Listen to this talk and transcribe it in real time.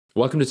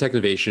Welcome to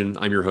Technovation.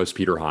 I'm your host,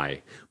 Peter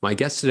High. My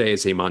guest today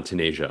is Hemant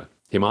Taneja.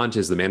 Hemant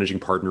is the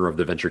managing partner of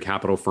the venture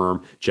capital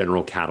firm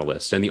General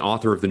Catalyst and the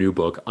author of the new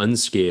book,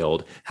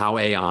 Unscaled: How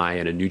AI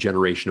and a New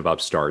Generation of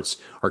Upstarts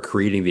Are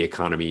Creating the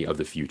Economy of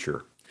the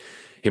Future.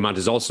 Hemant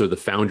is also the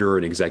founder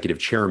and executive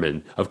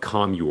chairman of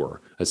Comure,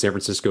 a San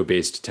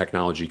Francisco-based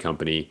technology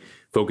company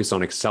focused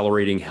on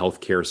accelerating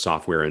healthcare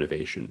software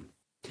innovation.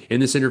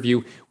 In this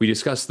interview, we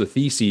discuss the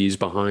theses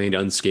behind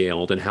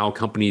Unscaled and how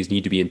companies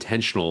need to be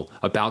intentional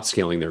about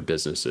scaling their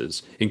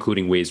businesses,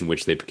 including ways in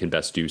which they can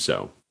best do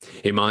so.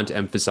 Hemant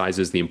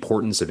emphasizes the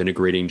importance of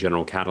integrating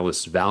General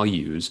Catalyst's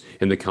values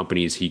in the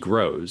companies he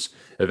grows,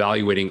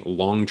 evaluating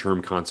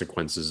long-term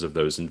consequences of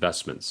those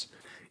investments.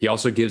 He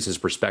also gives his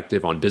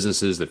perspective on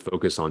businesses that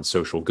focus on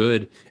social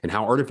good and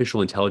how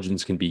artificial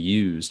intelligence can be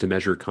used to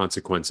measure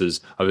consequences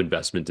of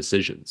investment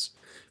decisions.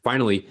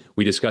 Finally,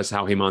 we discuss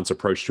how Hemant's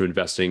approach to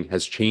investing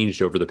has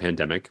changed over the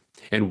pandemic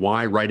and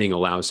why writing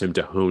allows him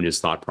to hone his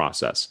thought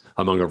process,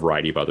 among a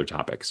variety of other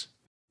topics.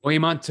 Well,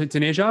 Hemant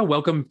Taneja,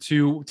 welcome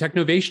to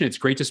Technovation. It's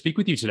great to speak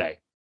with you today.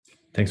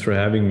 Thanks for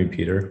having me,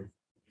 Peter.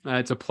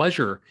 It's a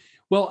pleasure.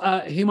 Well,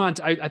 Hemant,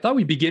 I thought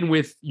we'd begin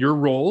with your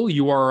role.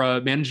 You are a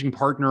managing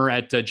partner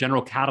at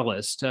General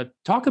Catalyst.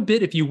 Talk a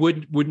bit, if you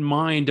wouldn't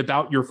mind,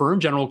 about your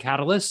firm, General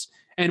Catalyst,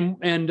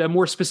 and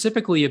more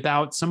specifically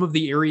about some of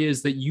the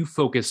areas that you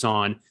focus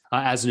on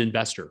as an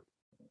investor.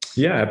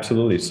 Yeah,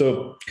 absolutely.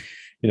 So,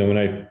 when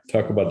I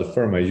talk about the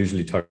firm, I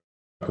usually talk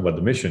about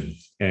the mission.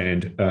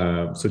 And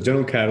so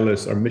General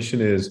Catalyst, our mission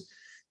is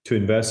to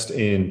invest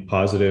in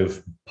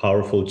positive,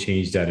 powerful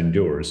change that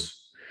endures.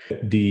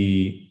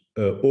 The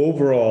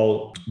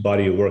overall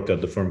body of work that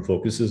the firm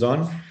focuses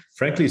on,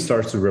 frankly,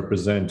 starts to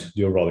represent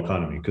the overall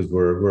economy because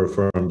we're a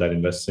firm that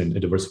invests in a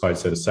diversified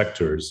set of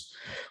sectors.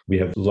 We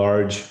have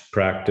large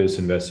practice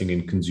investing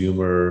in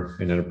consumer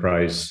and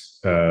enterprise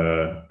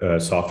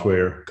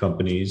software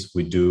companies.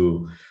 We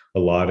do a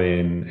lot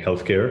in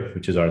healthcare,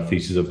 which is our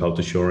thesis of health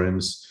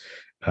assurance.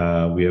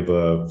 We have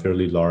a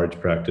fairly large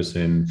practice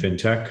in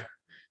fintech.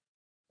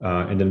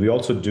 And then we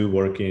also do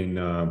work in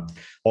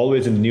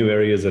always in new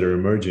areas that are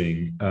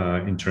emerging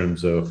in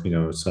terms of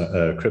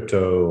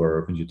crypto,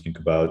 or when you think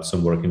about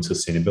some work in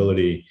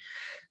sustainability.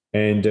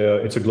 And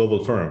it's a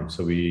global firm,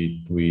 so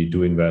we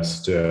do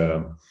invest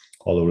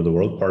all over the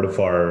world. Part of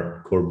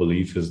our core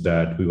belief is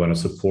that we want to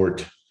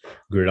support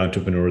great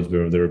entrepreneurs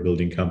where they're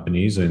building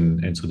companies,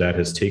 and so that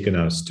has taken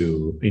us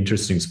to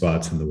interesting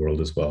spots in the world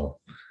as well.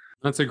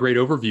 That's a great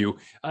overview.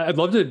 I'd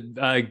love to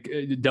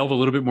delve a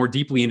little bit more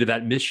deeply into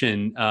that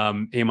mission,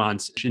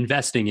 Hemant,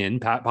 investing in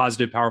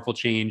positive, powerful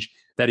change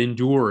that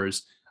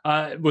endures.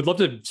 Would love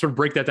to sort of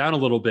break that down a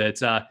little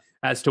bit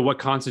as to what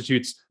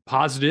constitutes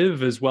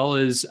positive as well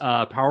as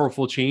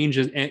powerful change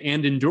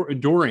and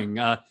enduring.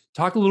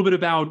 Talk a little bit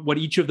about what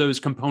each of those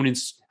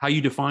components, how you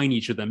define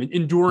each of them.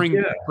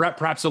 Enduring,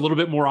 perhaps a little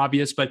bit more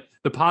obvious, but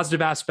the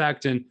positive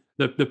aspect and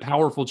the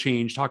powerful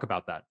change. Talk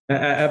about that.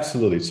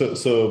 Absolutely.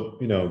 So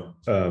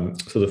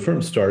the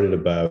firm started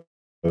about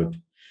a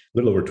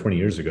little over 20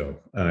 years ago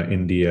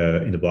in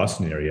the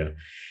Boston area,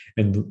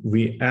 and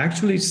we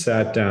actually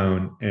sat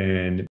down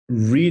and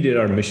redid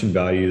our mission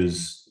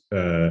values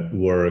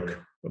work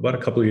about a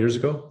couple of years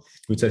ago.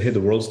 We said, hey, the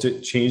world's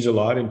changed a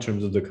lot in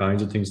terms of the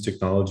kinds of things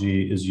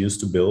technology is used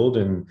to build,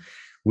 and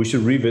we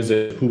should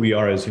revisit who we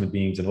are as human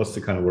beings and what's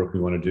the kind of work we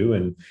want to do.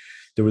 And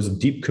there was a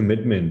deep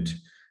commitment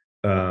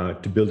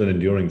to build an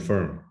enduring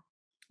firm.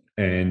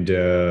 And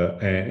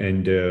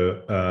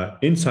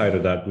inside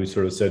of that, we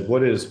sort of said,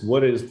 what is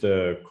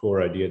the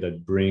core idea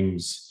that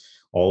brings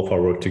all of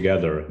our work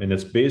together? And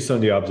it's based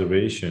on the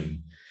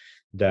observation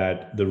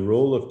that the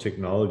role of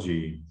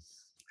technology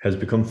has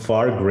become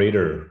far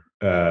greater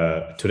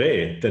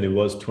today than it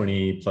was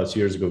 20 plus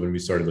years ago when we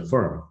started the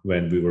firm,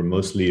 when we were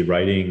mostly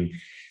writing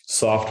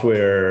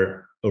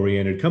software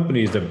oriented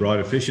companies that brought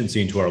efficiency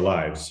into our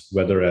lives,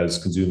 whether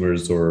as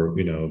consumers or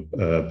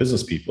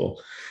business people.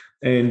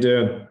 And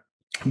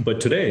but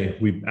today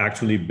we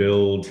actually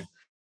build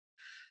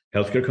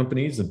healthcare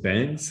companies and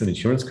banks and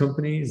insurance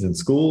companies and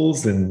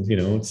schools,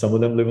 and some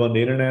of them live on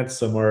the internet,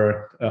 some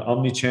are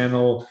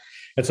omni-channel,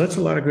 and so that's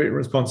a lot of great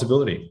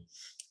responsibility.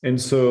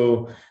 And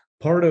so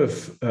part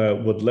of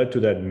what led to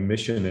that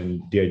mission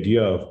and the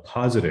idea of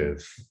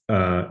positive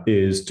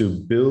is to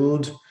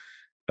build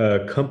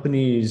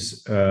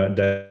companies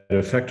that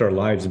affect our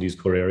lives in these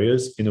core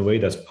areas in a way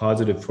that's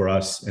positive for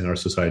us and our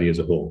society as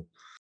a whole.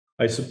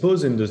 I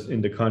suppose in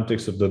the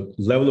context of the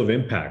level of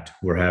impact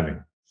we're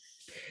having.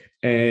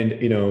 And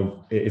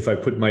if I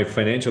put my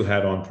financial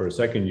hat on for a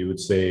second, you would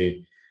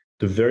say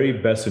the very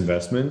best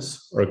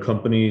investments are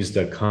companies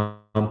that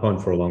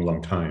compound for a long,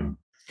 long time.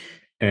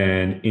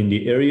 And in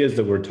the areas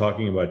that we're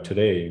talking about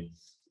today,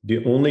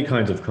 the only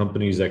kinds of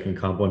companies that can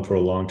compound for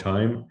a long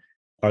time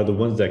are the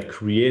ones that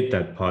create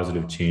that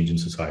positive change in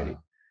society.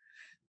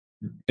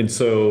 And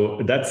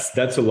so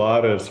that's a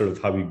lot of sort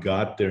of how we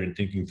got there and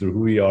thinking through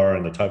who we are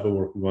and the type of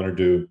work we want to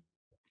do,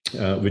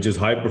 which is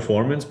high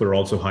performance, but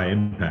also high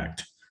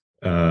impact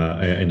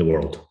in the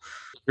world.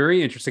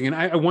 Very interesting. And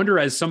I wonder,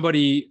 as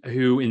somebody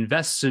who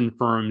invests in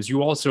firms,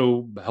 you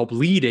also help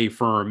lead a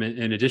firm.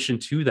 In addition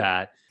to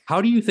that,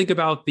 how do you think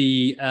about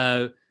the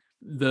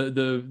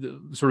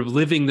sort of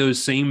living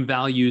those same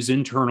values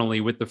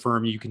internally with the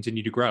firm you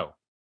continue to grow?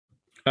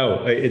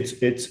 Oh,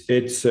 it's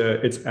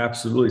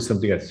absolutely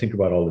something I think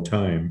about all the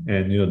time.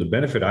 And the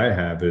benefit I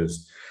have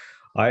is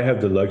I have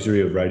the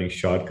luxury of riding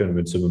shotgun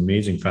with some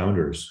amazing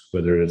founders,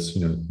 whether it's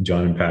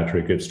John and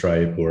Patrick at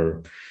Stripe,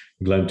 or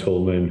Glenn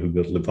Tolman, who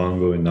built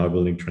Livongo and now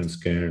building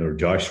Transcend, or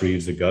Josh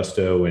Reeves at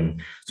Gusto.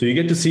 And so you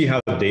get to see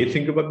how they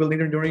think about building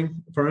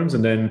enduring firms.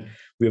 And then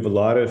we have a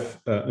lot of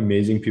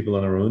amazing people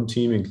on our own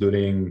team,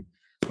 including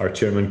our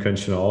chairman,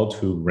 Kanchanald,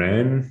 who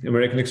ran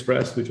American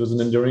Express, which was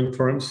an enduring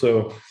firm.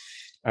 So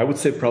I would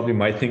say probably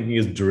my thinking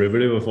is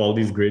derivative of all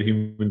these great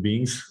human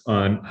beings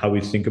on how we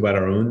think about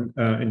our own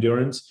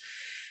endurance.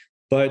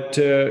 But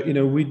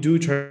we do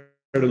try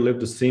to live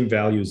the same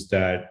values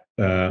that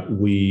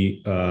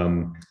we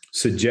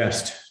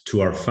suggest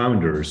to our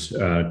founders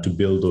to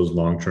build those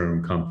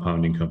long-term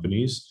compounding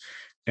companies.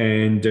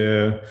 And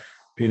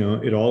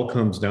it all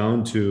comes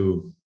down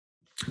to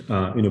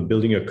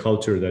building a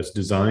culture that's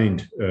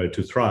designed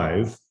to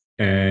thrive.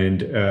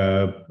 And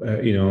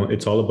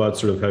it's all about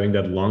sort of having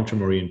that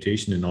long-term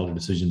orientation in all the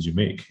decisions you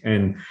make.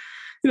 And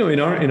in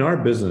our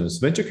business,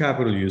 venture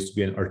capital used to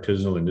be an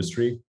artisanal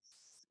industry.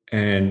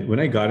 And when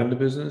I got into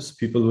business,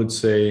 people would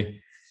say,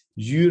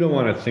 you don't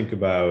want to think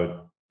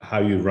about how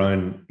you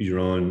run your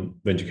own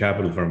venture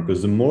capital firm,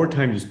 because the more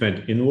time you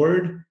spend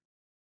inward,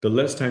 the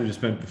less time you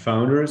spend with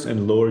founders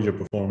and lower your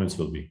performance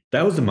will be.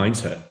 That was the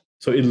mindset.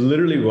 So it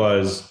literally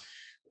was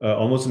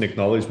almost an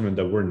acknowledgement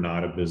that we're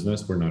not a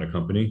business, we're not a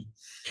company.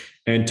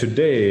 And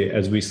today,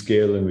 as we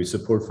scale and we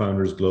support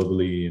founders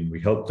globally, and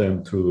we help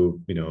them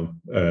through,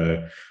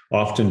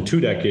 often 2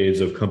 decades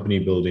of company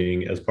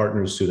building as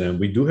partners to them,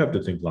 we do have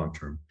to think long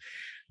term.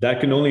 That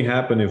can only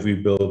happen if we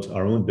build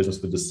our own business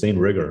with the same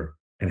rigor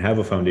and have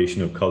a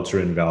foundation of culture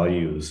and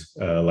values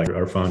like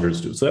our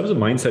founders do. So that was a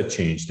mindset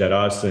change that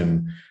us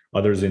and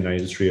others in the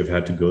industry have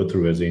had to go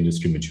through as the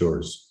industry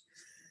matures.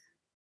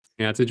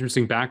 Yeah, it's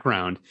interesting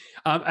background.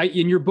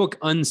 In your book,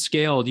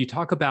 Unscaled, you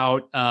talk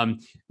about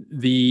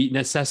the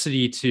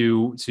necessity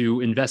to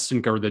invest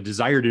in, or the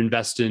desire to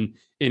invest in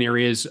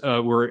areas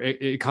where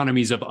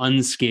economies of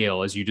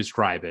unscale, as you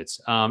describe it.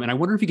 And I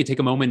wonder if you could take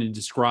a moment and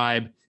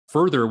describe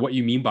further what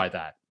you mean by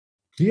that.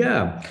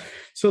 Yeah.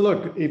 So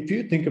look, if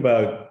you think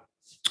about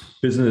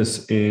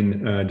business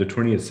in the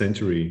 20th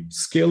century,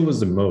 scale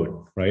was the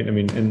mode, right? I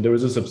mean, and there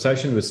was this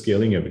obsession with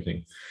scaling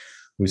everything.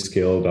 We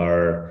scaled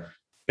our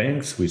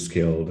banks, we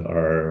scaled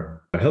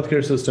our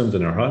healthcare systems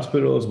and our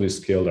hospitals, we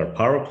scaled our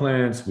power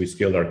plants, we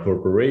scaled our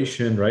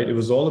corporation, right? It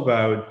was all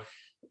about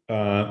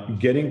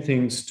getting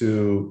things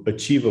to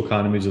achieve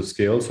economies of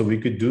scale so we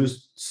could do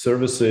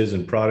services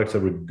and products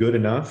that were good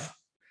enough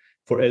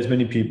for as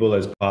many people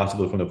as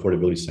possible from an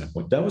affordability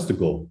standpoint. That was the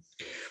goal.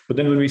 But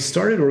then when we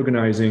started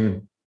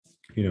organizing,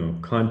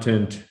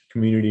 content,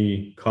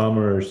 community,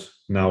 commerce,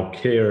 now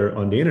care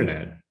on the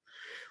internet,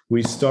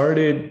 we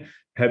started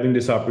having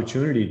this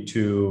opportunity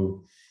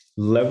to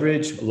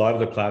leverage a lot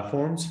of the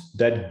platforms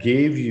that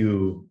gave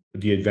you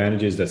the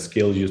advantages that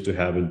scale used to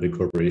have in big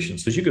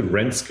corporations. So you could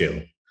rent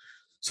scale.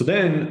 So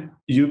then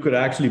you could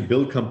actually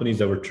build companies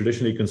that were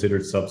traditionally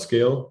considered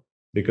subscale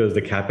because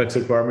the CapEx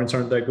requirements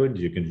aren't that good.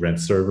 You can rent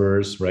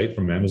servers, right,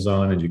 from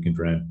Amazon, and you can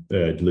rent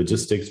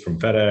logistics from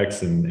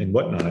FedEx and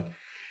whatnot.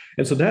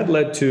 And so that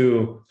led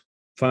to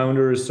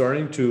founders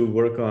starting to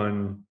work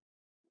on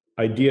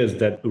ideas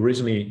that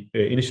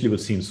initially would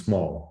seem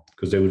small,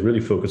 because they would really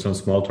focus on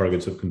small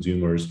targets of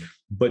consumers,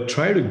 but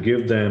try to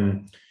give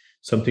them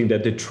something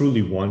that they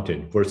truly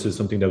wanted versus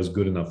something that was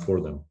good enough for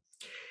them.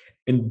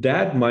 And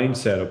that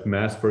mindset of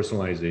mass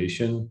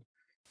personalization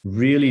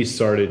really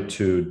started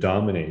to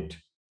dominate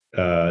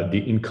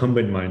the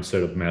incumbent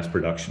mindset of mass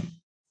production.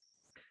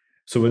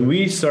 So when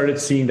we started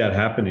seeing that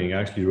happening,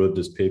 I actually wrote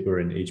this paper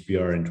in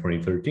HBR in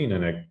 2013,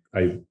 and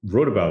I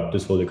wrote about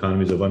this whole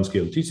economies of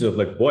unscaled thesis of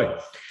like, boy,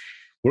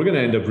 we're going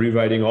to end up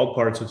rewriting all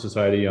parts of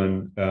society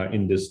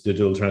in this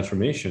digital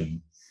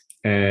transformation,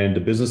 and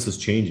the business is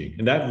changing.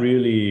 And that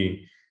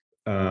really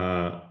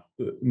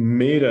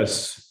made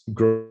us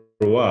grow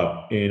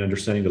up in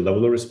understanding the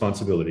level of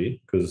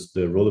responsibility, because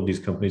the role of these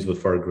companies was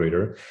far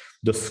greater,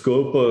 the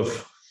scope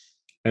of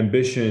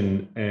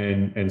ambition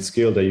and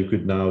scale that you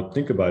could now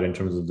think about in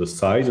terms of the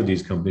size of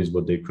these companies,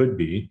 what they could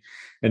be.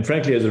 And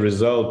frankly, as a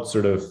result,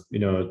 sort of,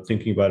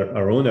 thinking about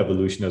our own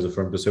evolution as a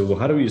firm to say, well,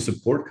 how do we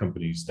support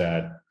companies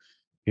that,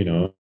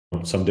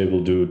 someday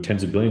will do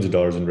tens of billions of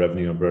dollars in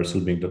revenue, but are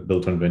still being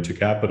built on venture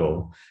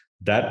capital?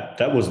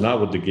 That was not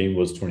what the game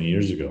was 20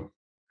 years ago.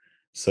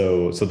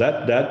 So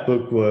that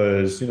book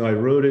was, I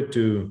wrote it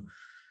to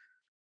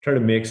try to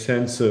make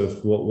sense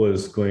of what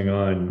was going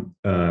on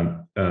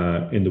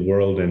in the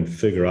world and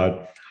figure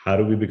out how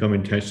do we become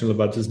intentional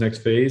about this next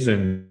phase.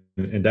 And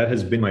that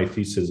has been my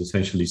thesis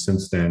essentially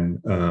since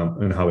then,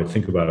 and how I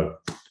think about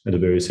the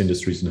various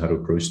industries and how to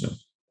approach them.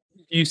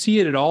 Do you see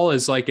it at all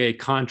as like a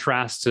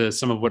contrast to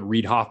some of what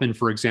Reid Hoffman,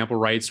 for example,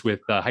 writes with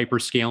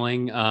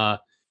hyperscaling?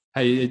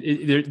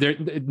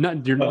 It's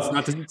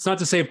not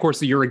to say, of course,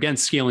 that you're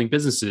against scaling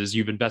businesses.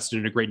 You've invested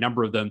in a great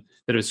number of them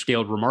that have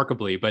scaled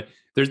remarkably, but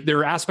there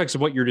are aspects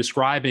of what you're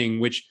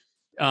describing which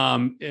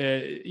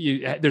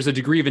there's a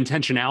degree of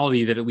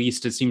intentionality that at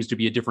least it seems to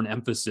be a different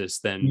emphasis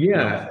than.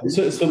 Yeah.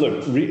 So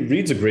look,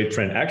 Reid's a great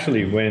friend.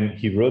 Actually, when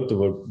he wrote the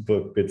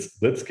book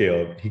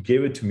Blitzscale, he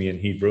gave it to me and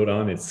he wrote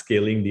on it,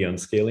 Scaling the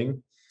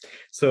Unscaling.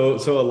 So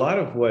a lot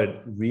of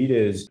what Reid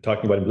is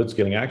talking about in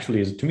blitzscaling actually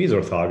is, to me, is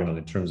orthogonal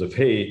in terms of,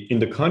 hey, in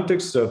the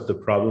context of the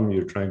problem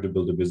you're trying to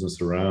build a business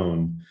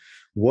around,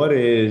 what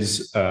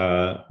is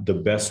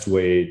the best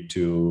way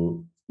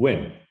to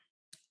win,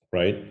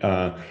 right?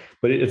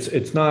 But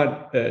it's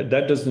not,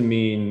 that doesn't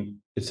mean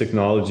it's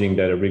acknowledging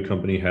that every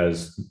company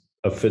has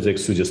a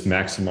physics to just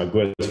maximize,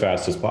 go as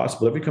fast as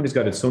possible. Every company's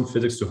got its own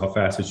physics to how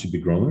fast it should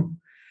be growing.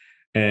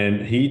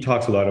 And he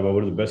talks a lot about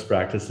what are the best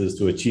practices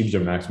to achieve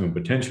their maximum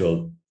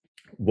potential.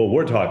 What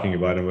we're talking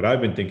about and what I've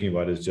been thinking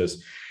about is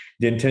just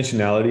the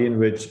intentionality in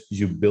which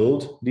you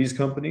build these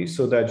companies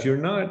so that you're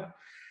not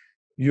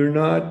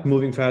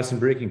moving fast and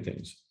breaking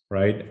things,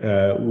 right?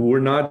 We're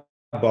not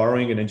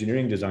borrowing an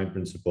engineering design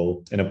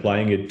principle and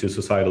applying it to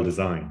societal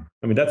design.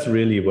 I mean, that's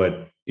really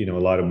what a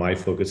lot of my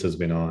focus has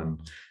been on.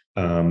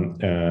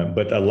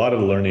 But a lot of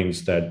the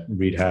learnings that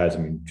Reid has, I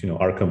mean,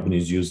 our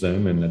companies use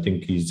them, and I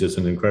think he's just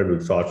an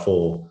incredibly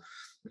thoughtful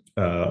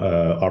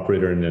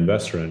operator and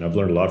investor, and I've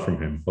learned a lot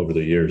from him over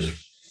the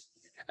years.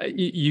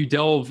 You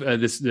delve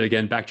this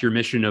again back to your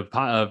mission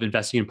of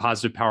investing in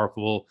positive,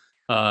 powerful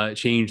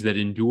change that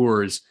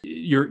endures.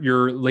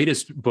 Your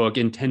latest book,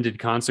 Intended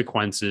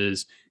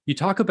Consequences, you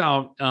talk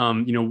about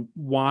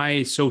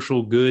why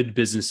social good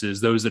businesses,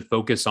 those that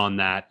focus on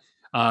that,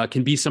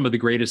 can be some of the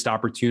greatest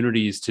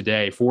opportunities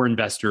today for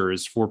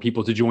investors, for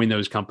people to join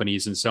those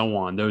companies and so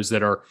on. Those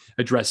that are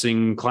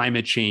addressing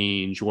climate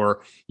change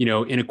or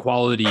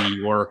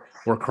inequality or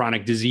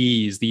chronic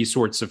disease, these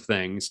sorts of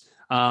things.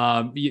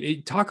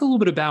 Talk a little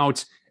bit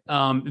about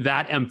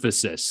that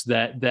emphasis,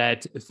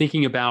 that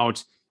thinking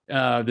about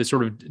the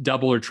sort of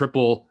double or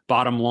triple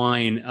bottom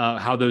line,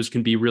 how those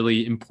can be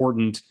really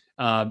important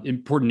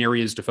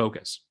areas to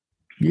focus.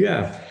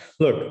 Yeah,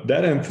 look,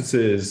 that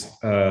emphasis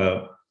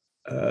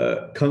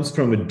comes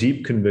from a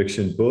deep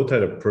conviction, both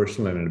at a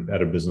personal and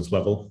at a business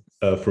level.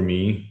 For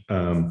me,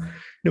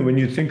 when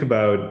you think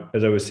about,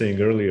 as I was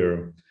saying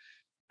earlier,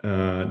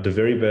 the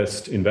very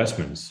best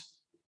investments,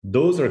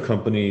 those are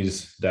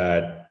companies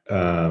that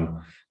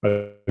are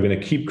going to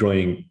keep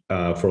growing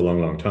for a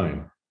long, long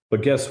time.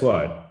 But guess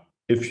what?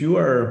 If you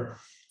are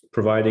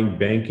providing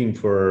banking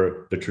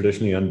for the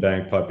traditionally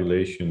unbanked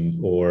population,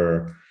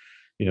 or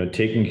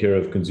taking care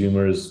of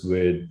consumers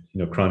with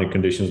chronic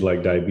conditions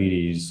like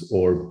diabetes,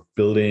 or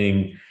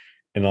building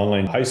an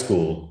online high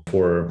school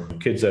for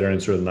kids that are in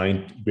sort of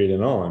ninth grade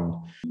and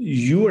on,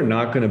 you are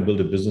not going to build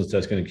a business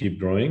that's going to keep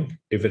growing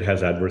if it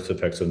has adverse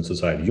effects on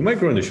society. You might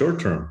grow in the short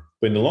term,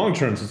 but in the long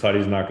term, society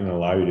is not going to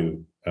allow you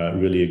to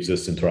really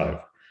exist and thrive.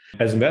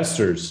 As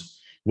investors,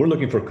 we're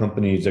looking for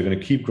companies that are going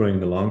to keep growing in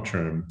the long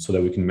term so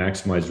that we can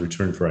maximize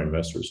return for our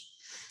investors.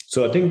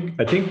 So I think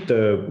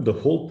the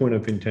whole point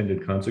of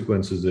Intended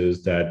Consequences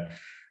is that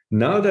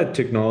now that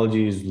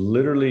technology is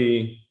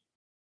literally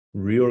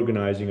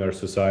reorganizing our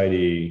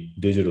society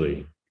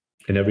digitally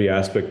in every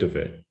aspect of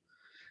it,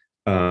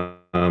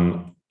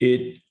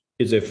 it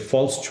is a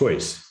false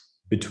choice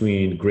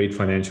between great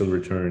financial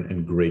return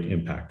and great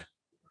impact.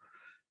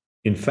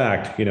 In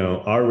fact,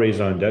 our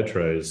raison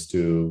d'etre is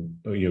to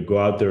go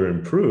out there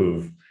and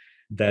prove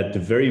that the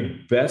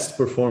very best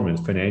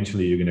performance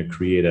financially you're going to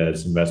create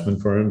as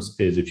investment firms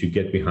is if you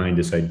get behind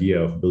this idea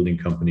of building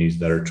companies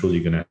that are truly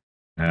going to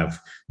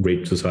have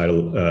great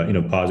societal,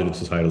 positive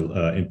societal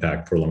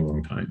impact for a long,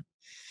 long time.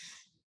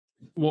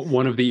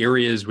 One of the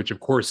areas which, of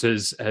course,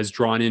 has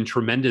drawn in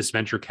tremendous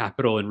venture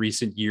capital in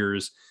recent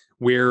years,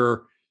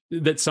 where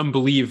that some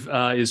believe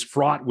is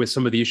fraught with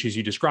some of the issues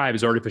you describe,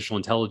 is artificial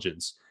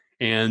intelligence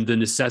and the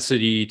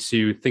necessity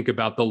to think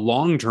about the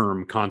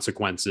long-term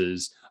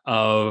consequences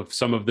of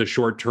some of the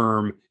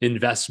short-term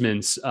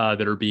investments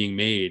that are being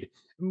made.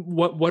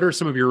 What are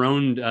some of your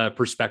own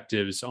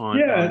perspectives on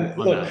that?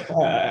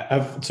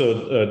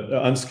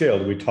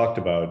 Unscaled, we talked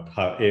about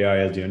how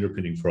AI is the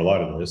underpinning for a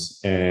lot of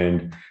this,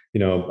 and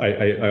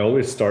I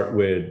always start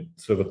with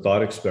sort of a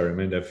thought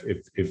experiment.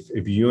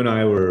 If you and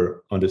I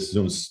were on this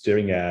Zoom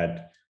staring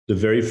at the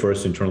very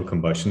first internal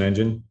combustion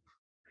engine,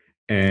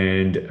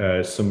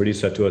 and somebody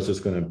said to us, it's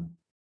going to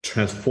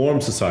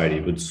transform society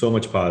with so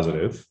much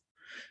positive,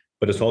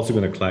 but it's also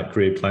going to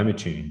create climate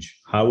change,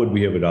 how would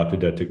we have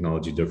adopted that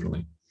technology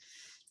differently?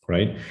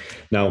 Right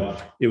now,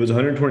 it was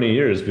 120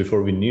 years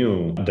before we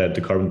knew that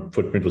the carbon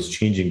footprint was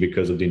changing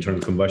because of the internal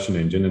combustion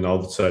engine. And all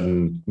of a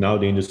sudden, now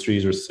the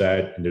industries are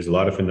set and there's a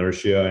lot of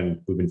inertia. And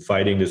we've been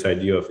fighting this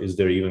idea of, is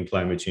there even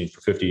climate change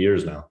for 50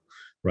 years now,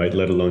 right?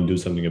 Let alone do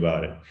something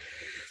about it.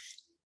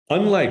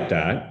 Unlike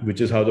that,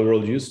 which is how the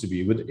world used to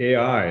be, with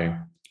AI,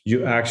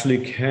 you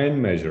actually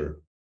can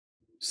measure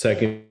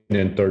second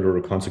and third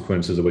order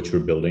consequences of what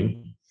you're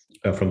building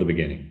from the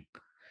beginning,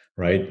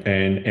 right?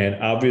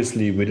 And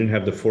obviously we didn't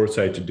have the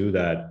foresight to do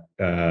that.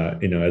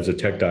 As a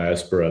tech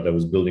diaspora that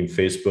was building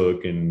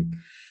Facebook, and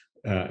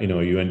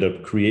you end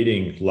up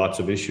creating lots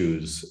of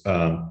issues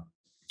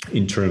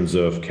in terms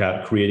of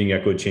creating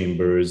echo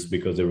chambers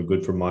because they were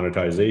good for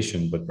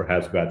monetization, but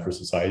perhaps bad for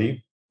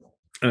society.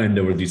 And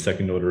there were these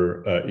second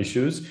order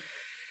issues.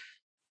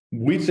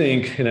 We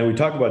think, and we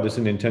talk about this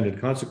in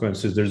intended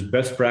consequences, there's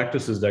best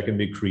practices that can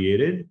be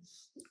created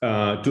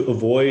to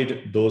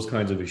avoid those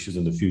kinds of issues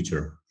in the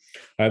future.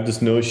 I have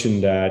this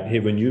notion that, hey,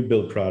 when you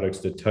build products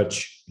that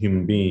touch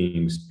human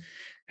beings,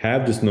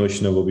 have this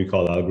notion of what we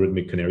call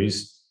algorithmic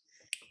canaries.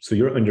 So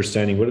you're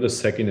understanding what are the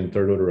second and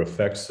third order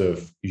effects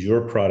of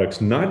your products,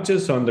 not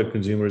just on the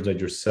consumers that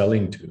you're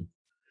selling to,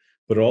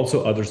 but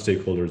also other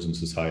stakeholders in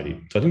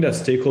society. So I think that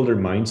stakeholder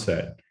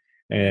mindset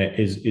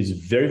is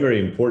very, very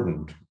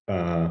important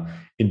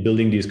in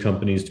building these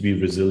companies to be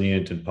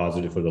resilient and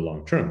positive for the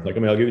long term. I'll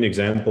give you an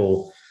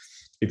example.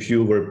 If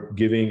you were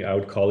giving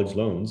out college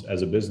loans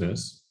as a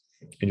business,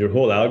 and your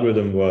whole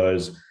algorithm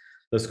was,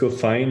 let's go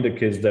find the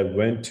kids that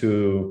went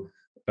to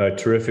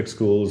terrific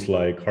schools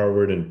like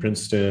Harvard and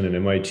Princeton and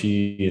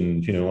MIT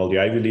and all the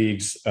Ivy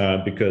Leagues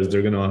because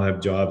they're going to all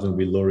have jobs and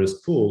be low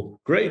risk pool.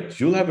 Great,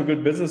 you'll have a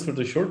good business for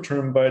the short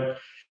term, but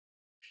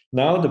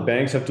now the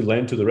banks have to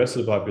lend to the rest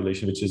of the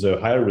population, which is a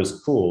higher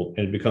risk pool,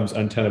 and it becomes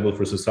untenable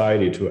for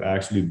society to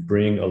actually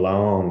bring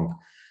along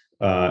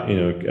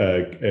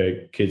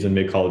kids and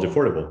make college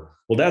affordable.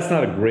 Well, that's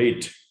not a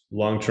great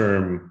long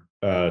term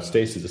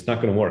stasis. It's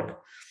not going to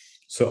work.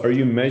 So, are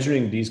you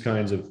measuring these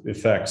kinds of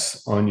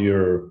effects on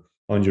your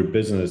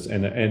business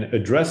and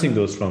addressing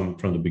those from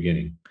the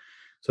beginning?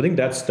 So I think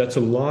that's a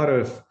lot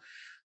of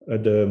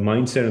the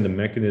mindset and the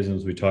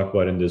mechanisms we talk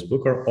about in this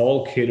book are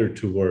all catered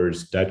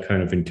towards that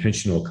kind of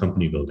intentional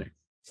company building.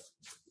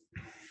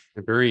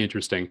 Very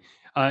interesting.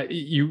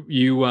 You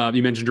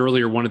mentioned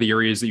earlier one of the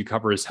areas that you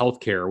cover is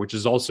healthcare, which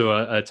is also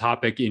a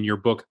topic in your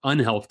book,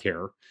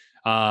 Unhealthcare.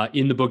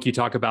 In the book, you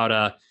talk about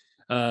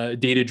a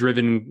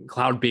data-driven,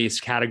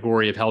 cloud-based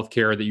category of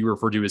healthcare that you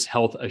refer to as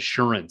health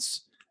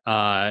assurance.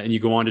 And you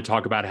go on to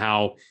talk about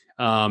how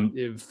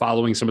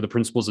following some of the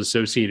principles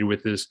associated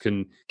with this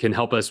can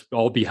help us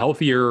all be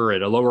healthier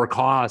at a lower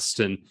cost,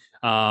 and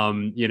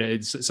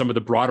it's some of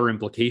the broader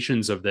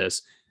implications of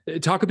this.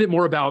 Talk a bit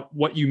more about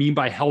what you mean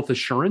by health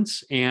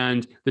assurance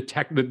and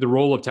the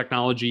role of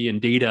technology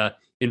and data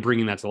in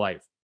bringing that to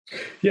life.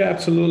 Yeah,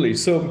 absolutely.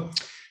 So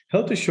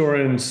health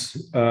assurance,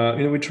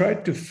 we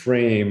tried to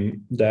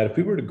frame that if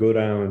we were to go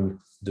down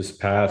this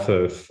path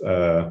of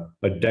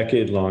a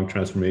decade-long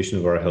transformation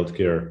of our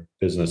healthcare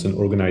business and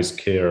organized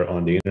care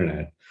on the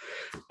internet,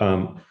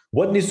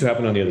 what needs to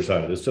happen on the other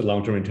side of this? It's a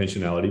long-term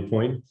intentionality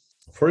point.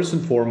 First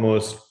and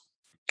foremost,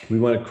 we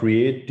want to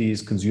create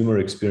these consumer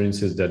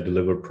experiences that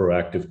deliver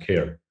proactive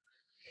care.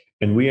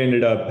 And we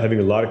ended up having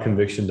a lot of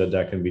conviction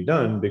that can be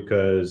done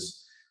because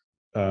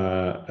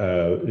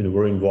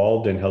we're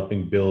involved in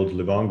helping build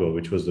Livongo,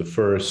 which was the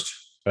first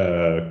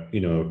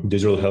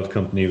digital health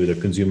company with a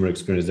consumer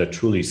experience that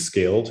truly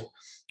scaled.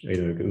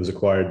 It was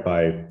acquired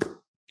by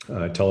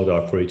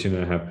Teladoc for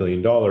 $18.5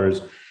 billion,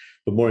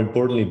 but more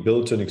importantly,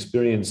 built an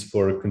experience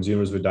for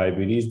consumers with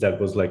diabetes that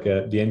was the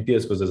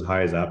NPS was as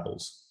high as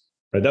Apple's.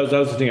 Right? That was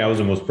the thing I was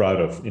the most proud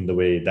of in the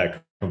way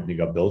that company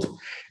got built.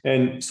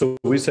 And so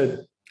we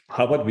said,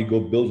 how about we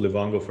go build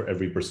Livongo for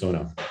every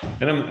persona?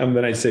 And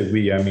when I say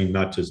we, I mean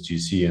not just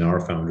GC and our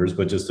founders,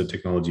 but just the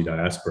technology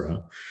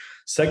diaspora.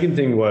 Second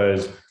thing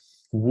was,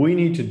 we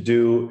need to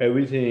do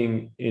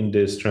everything in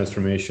this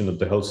transformation of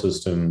the health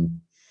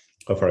system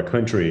of our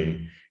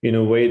country in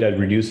a way that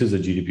reduces the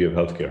GDP of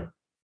healthcare,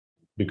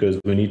 because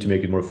we need to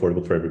make it more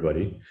affordable for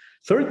everybody.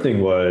 Third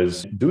thing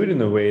was, do it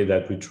in a way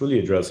that we truly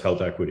address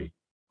health equity,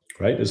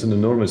 right? It's an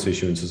enormous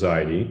issue in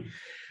society.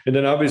 And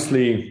then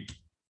obviously,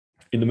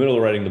 in the middle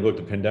of writing the book,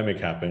 the pandemic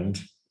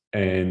happened.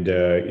 And,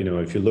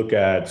 if you look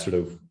at sort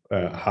of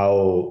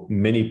how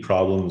many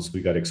problems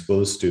we got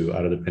exposed to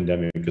out of the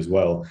pandemic as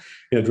well,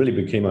 it really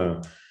became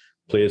a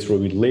place where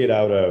we laid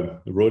out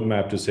a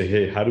roadmap to say,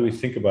 hey, how do we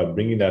think about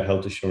bringing that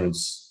health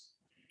assurance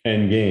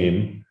end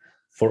game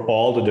for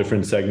all the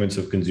different segments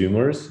of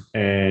consumers?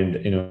 And,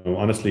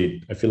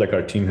 honestly, I feel like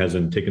our team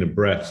hasn't taken a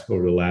breath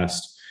over the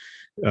last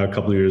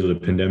couple of years of the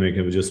pandemic,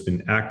 and we've just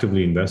been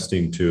actively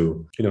investing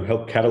to,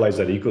 help catalyze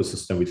that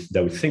ecosystem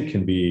that we think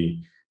can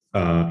be,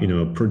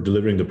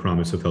 delivering the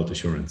promise of health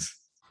assurance.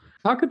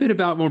 Talk a bit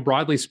about, more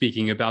broadly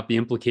speaking, about the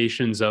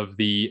implications of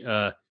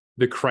the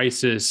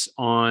crisis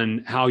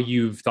on how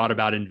you've thought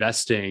about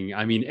investing.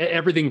 I mean,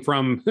 everything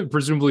from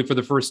presumably for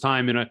the first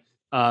time in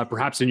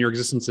perhaps in your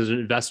existence as an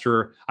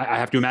investor, I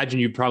have to imagine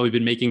you've probably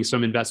been making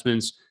some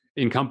investments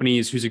in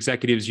companies whose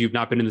executives you've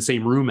not been in the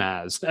same room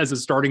as a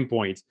starting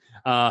point,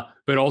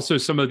 but also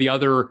some of the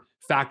other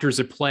factors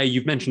at play.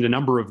 You've mentioned a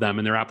number of them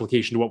in their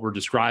application to what we're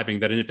describing,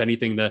 that if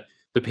anything, the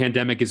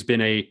pandemic has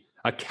been a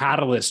a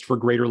catalyst for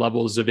greater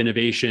levels of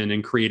innovation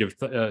and creative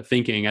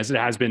thinking, as it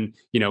has been,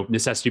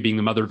 necessity being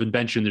the mother of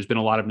invention. There's been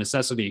a lot of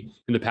necessity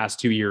in the past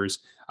 2 years.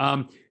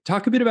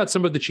 Talk a bit about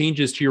some of the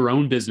changes to your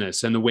own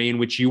business and the way in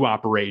which you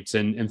operate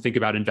and think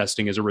about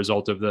investing as a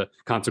result of the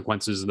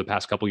consequences of the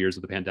past couple of years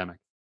of the pandemic.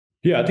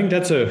 Yeah, I think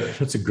that's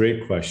a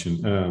great question.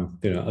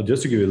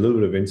 Just to give you a little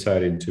bit of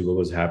insight into what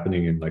was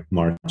happening in like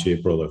March,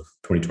 April of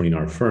 2020 in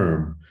our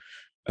firm,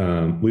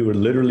 we were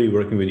literally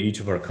working with each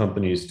of our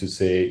companies to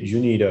say, you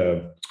need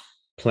a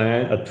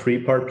plan, a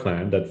three-part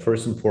plan that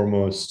first and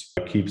foremost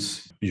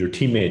keeps your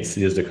teammates,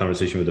 here's the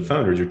conversation with the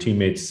founders, your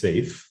teammates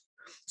safe.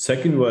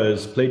 Second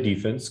was play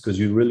defense, because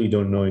you really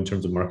don't know in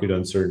terms of market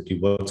uncertainty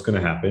what's going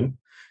to happen.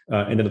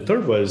 And then the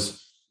third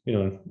was,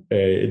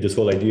 this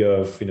whole idea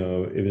of,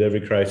 with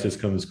every crisis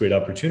comes great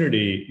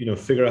opportunity,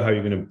 figure out how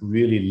you're going to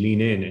really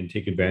lean in and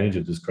take advantage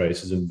of this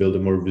crisis and build a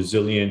more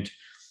resilient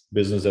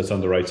business that's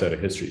on the right side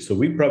of history. So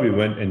we probably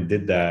went and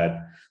did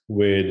that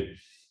with,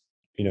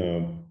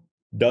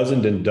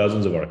 dozens and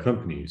dozens of our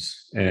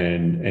companies.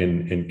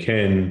 And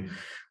Ken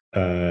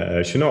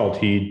Chenault,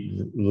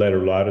 he led a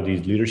lot of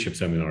these leadership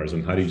seminars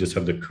on how do you just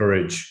have the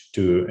courage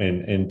to,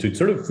 and to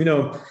sort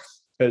of,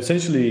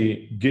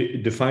 essentially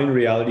define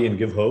reality and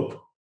give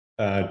hope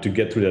to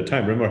get through that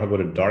time. Remember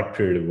what a dark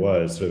period it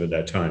was sort of at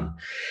that time.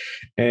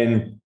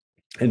 And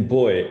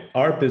boy,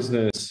 our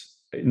business,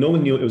 no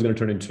one knew it was going to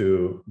turn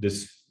into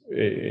this,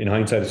 in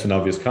hindsight, it's an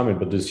obvious comment,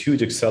 but this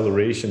huge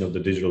acceleration of the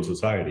digital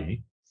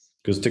society,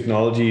 because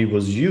technology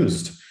was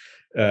used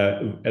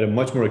at a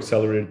much more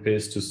accelerated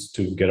pace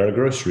to get our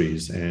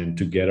groceries and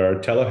to get our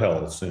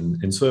telehealth.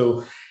 And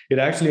so it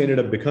actually ended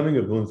up becoming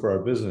a boon for our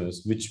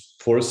business, which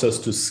forced us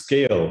to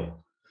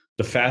scale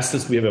the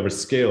fastest we have ever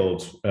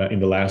scaled in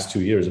the last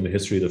 2 years in the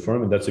history of the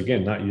firm. And that's,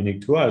 again, not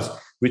unique to us,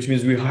 which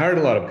means we hired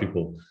a lot of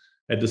people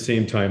at the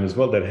same time as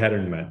well that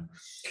hadn't met.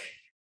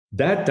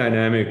 That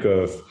dynamic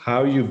of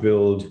how you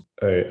build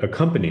a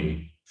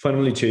company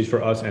fundamentally changed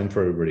for us and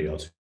for everybody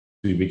else.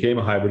 We became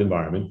a hybrid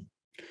environment.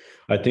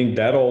 I think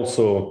that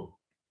also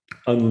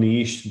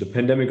the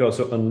pandemic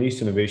also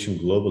unleashed innovation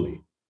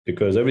globally,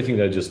 because everything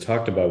that I just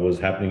talked about was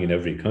happening in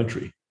every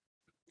country,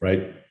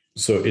 right?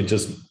 So it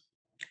just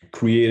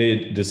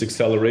created this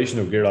acceleration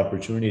of great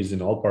opportunities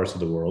in all parts of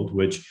the world,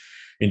 which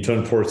in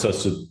turn forced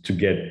us to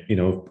get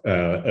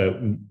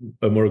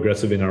more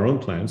aggressive in our own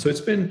plan. So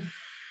it's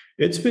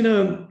been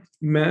a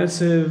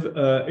massive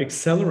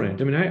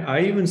accelerant. I mean,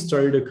 I even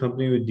started a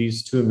company with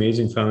these two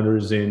amazing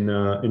founders in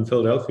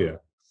Philadelphia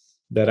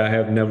that I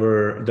had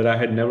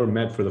never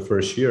met for the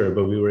first year,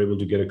 but we were able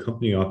to get a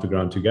company off the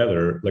ground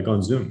together, like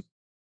on Zoom.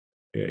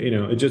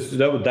 It just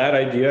that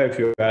idea. If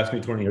you asked me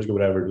 20 years ago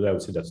would I ever do that, I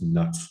would say that's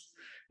nuts.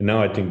 And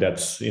now I think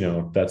that's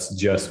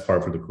just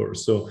par for the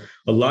course. So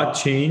a lot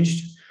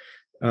changed,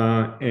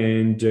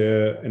 and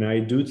I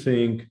do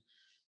think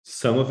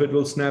some of it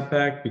will snap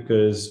back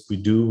because we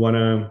do want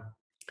to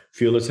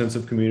feel a sense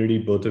of community,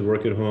 both at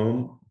work at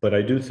home. But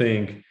I do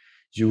think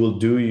you will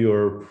do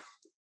your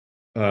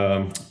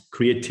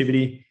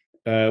creativity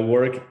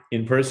work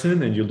in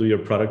person, and you'll do your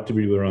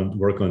productivity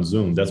work on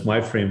Zoom. That's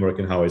my framework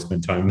and how I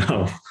spend time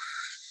now.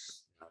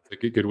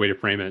 That's a good way to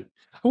frame it.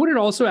 I wanted to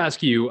also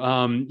ask you,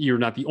 you're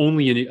not the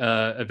only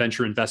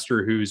venture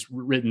investor who's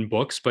written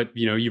books, but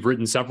you've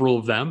written several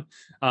of them,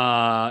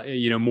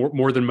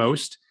 more than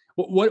most.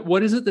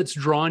 What is it that's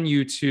drawn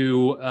you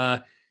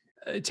to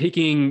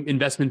taking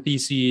investment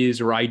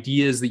theses or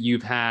ideas that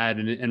you've had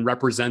and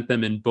represent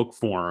them in book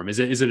form? Is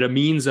it a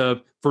means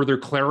of further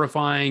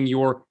clarifying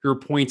your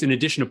point, in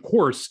addition, of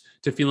course,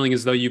 to feeling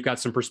as though you've got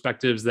some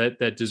perspectives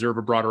that deserve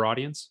a broader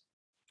audience?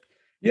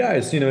 Yeah,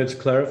 it's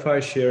clarify,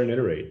 share, and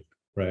iterate,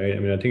 right? I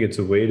mean, I think it's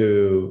a way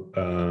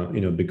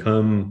to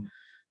become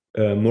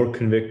more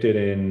convicted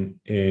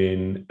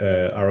in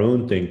our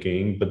own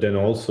thinking, but then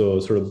also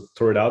sort of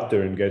throw it out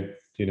there and get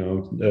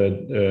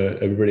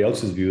everybody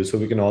else's view, so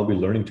we can all be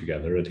learning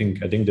together. I think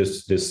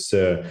this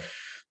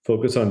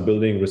focus on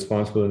building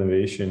responsible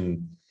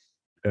innovation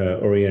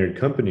oriented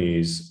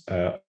companies,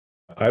 I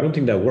don't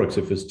think that works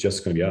if it's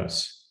just going to be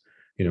us.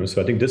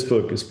 So I think this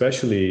book,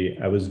 especially,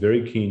 I was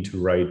very keen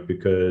to write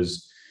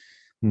because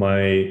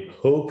my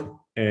hope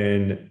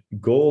and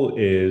goal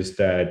is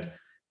that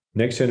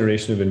next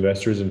generation of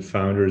investors and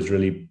founders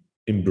really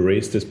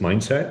embrace this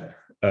mindset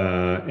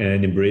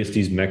and embrace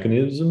these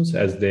mechanisms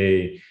as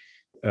they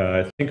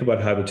think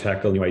about how to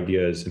tackle new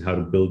ideas and how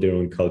to build their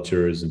own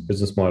cultures and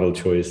business model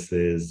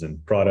choices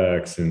and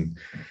products and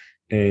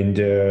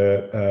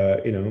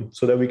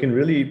so that we can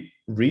really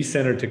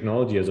recenter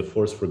technology as a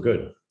force for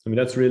good. I mean,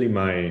 that's really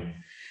my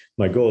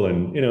goal.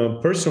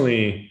 And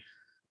personally,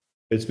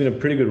 it's been a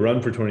pretty good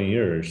run for 20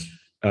 years.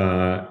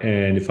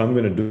 And if I'm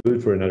going to do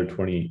it for another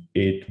 20,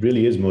 it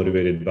really is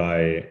motivated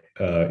by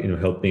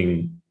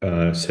helping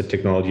set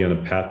technology on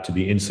a path to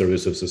be in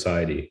service of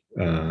society.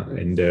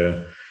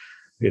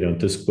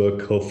 This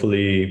book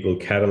hopefully will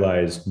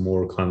catalyze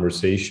more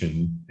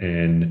conversation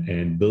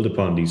and build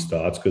upon these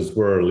thoughts, because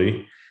we're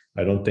early.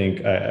 I don't think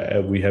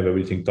we have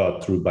everything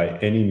thought through by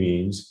any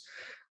means.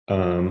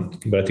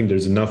 But I think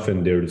there's enough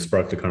in there to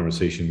spark the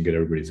conversation and get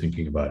everybody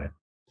thinking about it.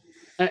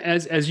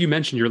 As you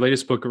mentioned, your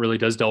latest book really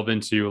does delve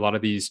into a lot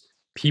of these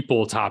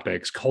people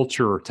topics,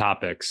 culture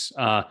topics,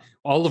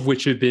 all of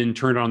which have been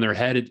turned on their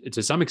head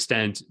to some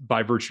extent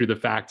by virtue of the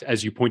fact,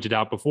 as you pointed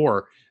out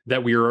before,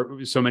 that we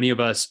are so many of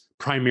us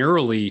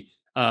primarily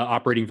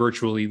operating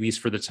virtually, at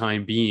least for the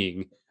time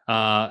being.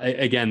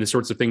 Again, the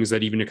sorts of things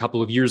that even a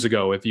couple of years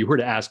ago, if you were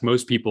to ask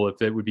most people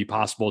if it would be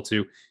possible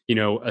to,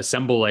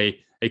 assemble a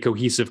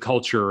cohesive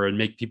culture and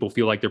make people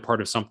feel like they're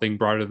part of something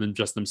broader than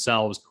just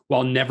themselves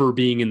while never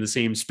being in the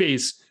same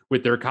space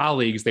with their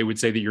colleagues, they would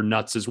say that you're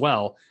nuts as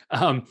well.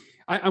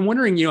 I'm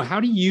wondering,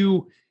 how do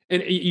you,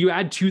 and you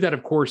add to that,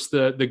 of course,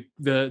 the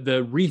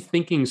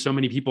rethinking so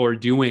many people are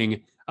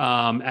doing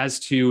as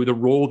to the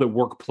role that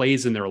work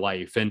plays in their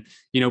life, and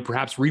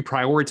perhaps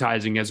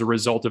reprioritizing as a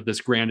result of this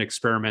grand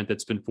experiment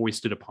that's been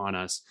foisted upon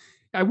us.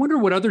 I wonder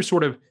what other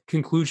sort of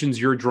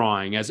conclusions you're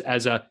drawing as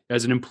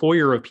an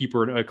employer of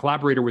people, a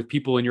collaborator with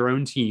people in your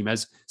own team,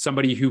 as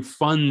somebody who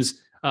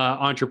funds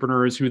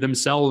entrepreneurs who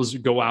themselves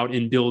go out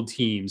and build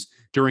teams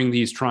during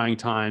these trying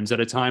times, at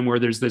a time where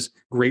there's this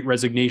great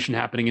resignation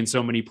happening in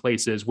so many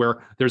places,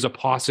 where there's a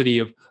paucity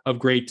of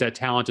great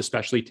talent,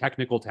 especially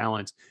technical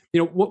talent.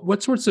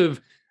 What sorts of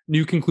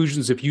new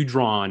conclusions have you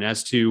drawn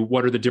as to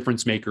what are the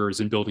difference makers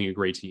in building a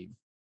great team?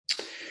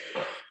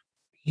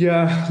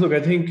 Yeah, look,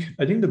 I think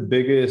the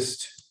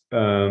biggest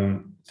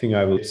thing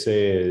I will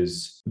say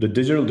is the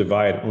digital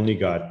divide only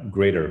got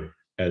greater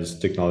as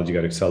technology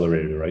got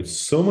accelerated, right?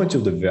 So much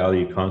of the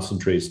value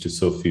concentrates to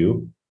so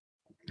few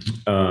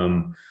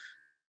in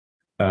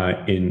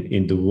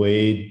the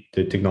way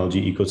the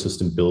technology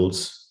ecosystem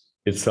builds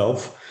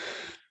itself,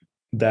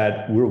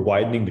 that we're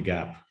widening the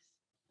gap.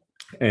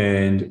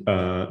 And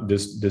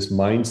this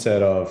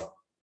mindset of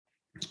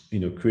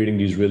creating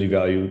these really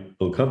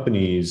valuable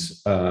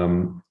companies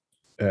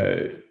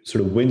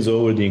sort of wins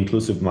over the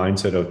inclusive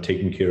mindset of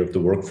taking care of the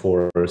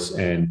workforce,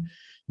 and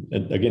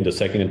again, the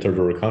second and third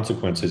order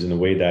consequences in a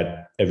way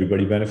that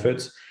everybody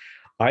benefits.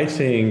 I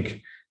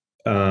think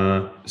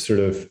sort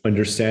of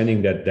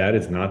understanding that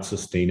is not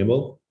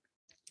sustainable,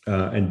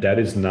 and that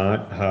is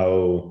not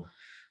how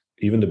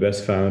even the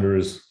best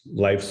founders'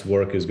 life's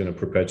work is going to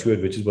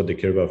perpetuate, which is what they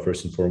care about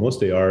first and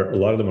foremost. A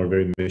lot of them are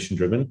very mission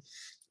driven,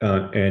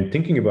 and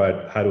thinking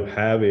about how to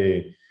have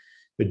a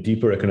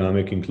deeper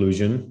economic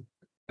inclusion.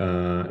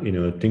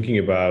 Thinking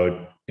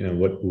about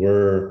what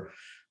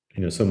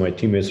some of my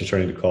teammates are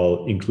starting to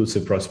call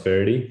inclusive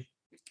prosperity.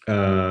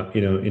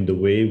 In the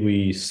way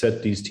we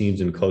set these teams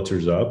and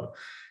cultures up,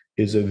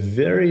 is a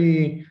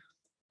very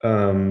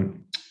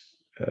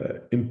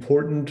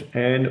important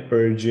and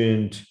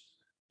urgent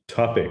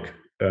topic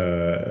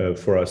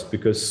for us,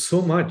 because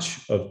so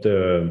much of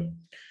the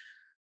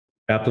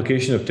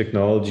application of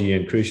technology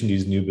and creation of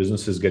these new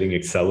businesses getting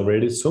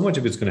accelerated, so much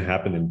of it's going to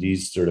happen in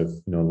these sort of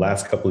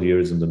last couple of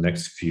years and the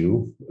next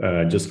few.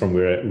 Just from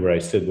where I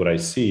sit, what I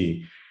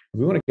see,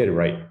 we want to get it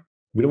right.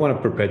 We don't want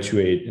to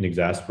perpetuate and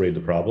exacerbate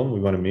the problem.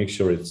 We want to make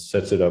sure it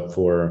sets it up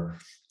for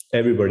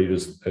everybody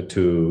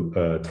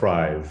to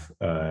thrive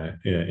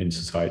in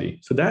society.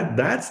 So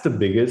that's the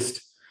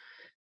biggest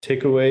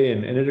takeaway,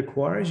 and it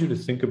requires you to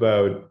think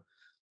about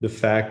the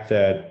fact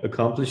that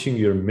accomplishing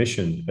your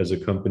mission as a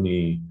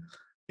company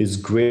is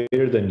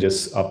greater than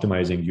just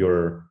optimizing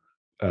your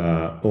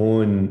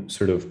own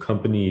sort of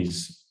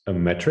company's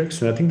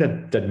metrics. And I think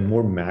that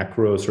more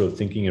macro sort of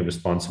thinking and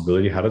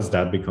responsibility, how does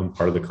that become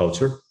part of the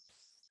culture,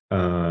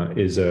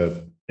 is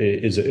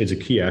a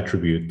key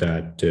attribute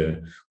that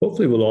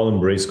hopefully we'll all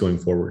embrace going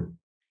forward.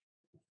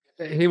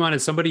 Hemant,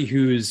 as somebody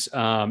who's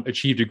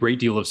achieved a great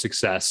deal of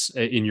success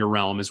in your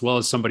realm, as well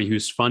as somebody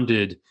who's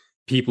funded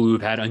people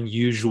who've had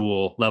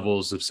unusual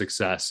levels of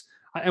success,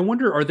 I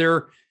wonder,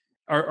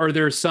 are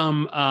there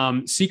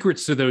some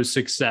secrets to those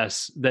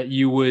success that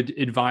you would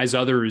advise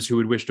others who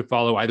would wish to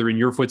follow, either in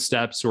your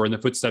footsteps or in the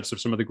footsteps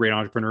of some of the great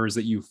entrepreneurs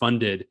that you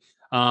funded?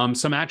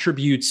 Some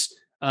attributes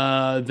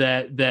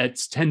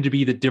that tend to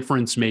be the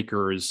difference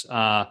makers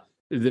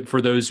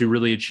for those who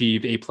really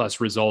achieve A+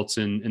 results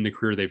in the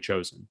career they've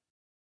chosen.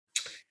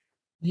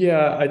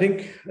 Yeah, I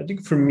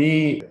think for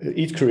me,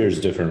 each career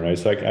is different, right?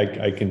 So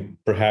I can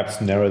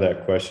perhaps narrow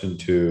that question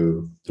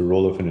to the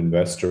role of an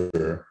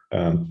investor.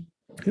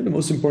 I think the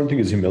most important thing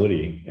is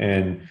humility.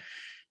 And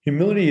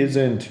humility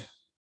isn't,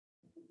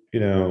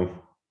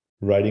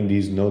 writing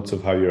these notes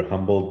of how you're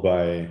humbled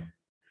by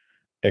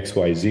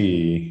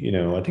XYZ.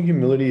 I think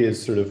humility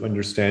is sort of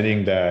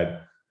understanding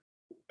that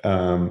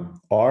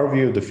our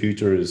view of the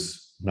future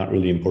is not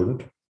really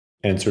important,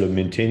 and sort of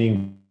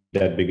maintaining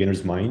that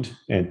beginner's mind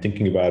and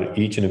thinking about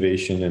each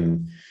innovation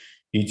and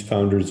each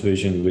founder's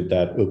vision with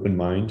that open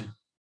mind,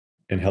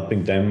 and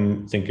helping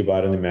them think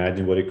about and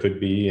imagine what it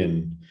could be,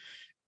 and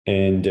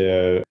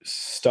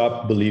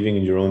stop believing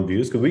in your own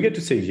views, because we get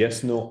to say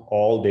yes, no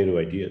all day to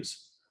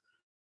ideas.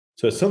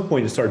 So at some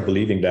point you start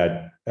believing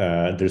that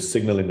there's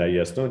signal in that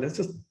yes, no. That's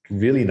just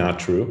really not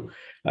true.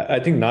 I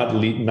think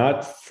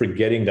not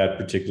forgetting that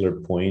particular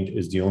point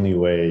is the only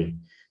way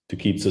to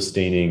keep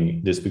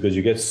sustaining this, because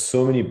you get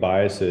so many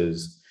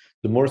biases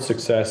the more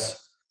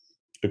success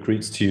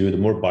accretes to you, the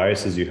more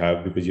biases you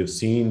have because you've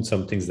seen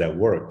some things that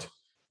worked.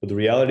 But the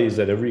reality is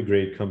that every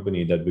great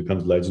company that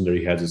becomes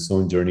legendary has its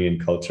own journey and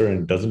culture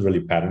and doesn't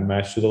really pattern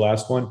match to the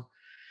last one.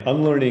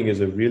 Unlearning is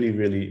a really,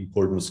 really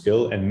important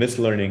skill, and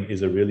mislearning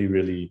is a really,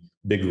 really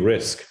big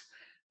risk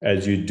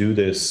as you do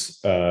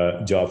this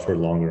job for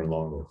longer and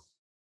longer.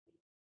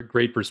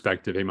 Great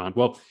perspective, Hemant.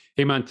 Well,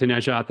 Hemant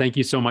Taneja, thank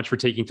you so much for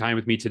taking time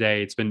with me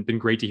today. It's been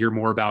great to hear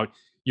more about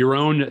your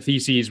own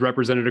theses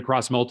represented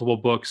across multiple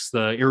books,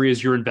 the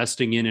areas you're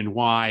investing in and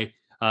why,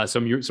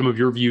 some of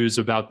your views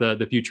about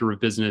the future of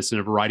business in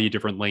a variety of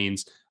different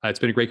lanes. It's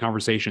been a great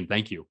conversation.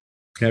 Thank you.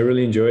 I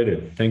really enjoyed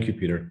it. Thank you,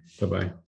 Peter. Bye-bye.